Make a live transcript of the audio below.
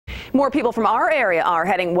More people from our area are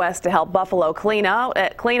heading west to help Buffalo clean up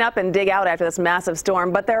and dig out after this massive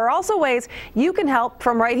storm. But there are also ways you can help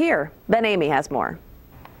from right here. Ben Amy has more.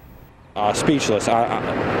 Speechless,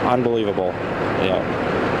 unbelievable. You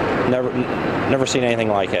know, never seen anything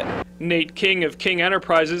like it. Nate King of King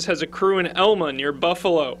Enterprises has a crew in Elma near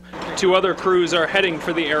Buffalo. 2 other crews are heading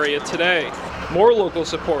for the area today. More local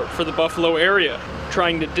support for the Buffalo area,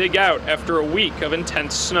 trying to dig out after a week of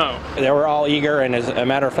intense snow. They were all eager, and as a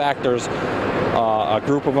matter of fact, there's a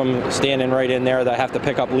group of them standing right in there that have to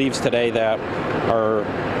pick up leaves today that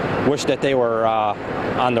wish that they were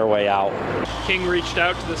on their way out. King reached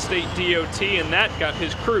out to the state DOT, and that got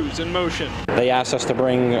his crews in motion. They asked us to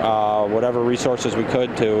bring whatever resources we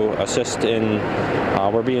could to assist in,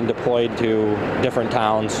 we're being deployed to different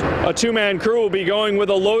towns. A 2-man crew will be going with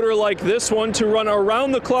a loader like this one to run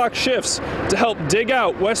around-the-clock shifts to help dig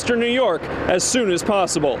out western New York as soon as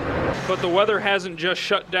possible. But the weather hasn't just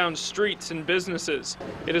shut down streets and businesses.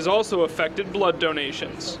 It has also affected blood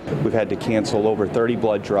donations. We've had to cancel over 30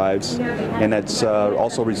 blood drives, and that's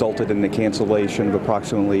also resulted in the cancellation of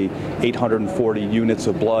approximately 840 units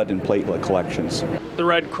of blood and platelet collections. The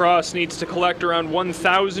Red Cross needs to collect around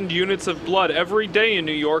 1,000 units of blood every day in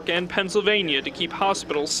New York and Pennsylvania to keep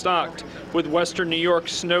hospitals stocked. With western New York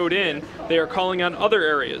snowed in, they are calling on other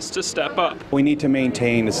areas to step up. We need to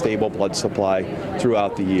maintain a stable blood supply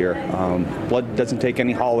throughout the year. Blood doesn't take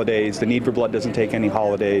any holidays. The need for blood doesn't take any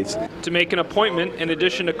holidays. To make an appointment, in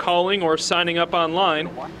addition to calling or signing up online,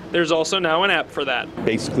 there's also now an app for that.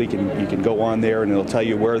 Basically, you can go on there and it'll tell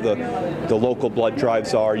you where the local blood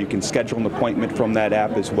drives are. You can schedule an appointment from that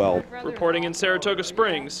app as well. Reporting in Saratoga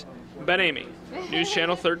Springs, Ben Amy, News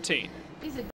Channel 13.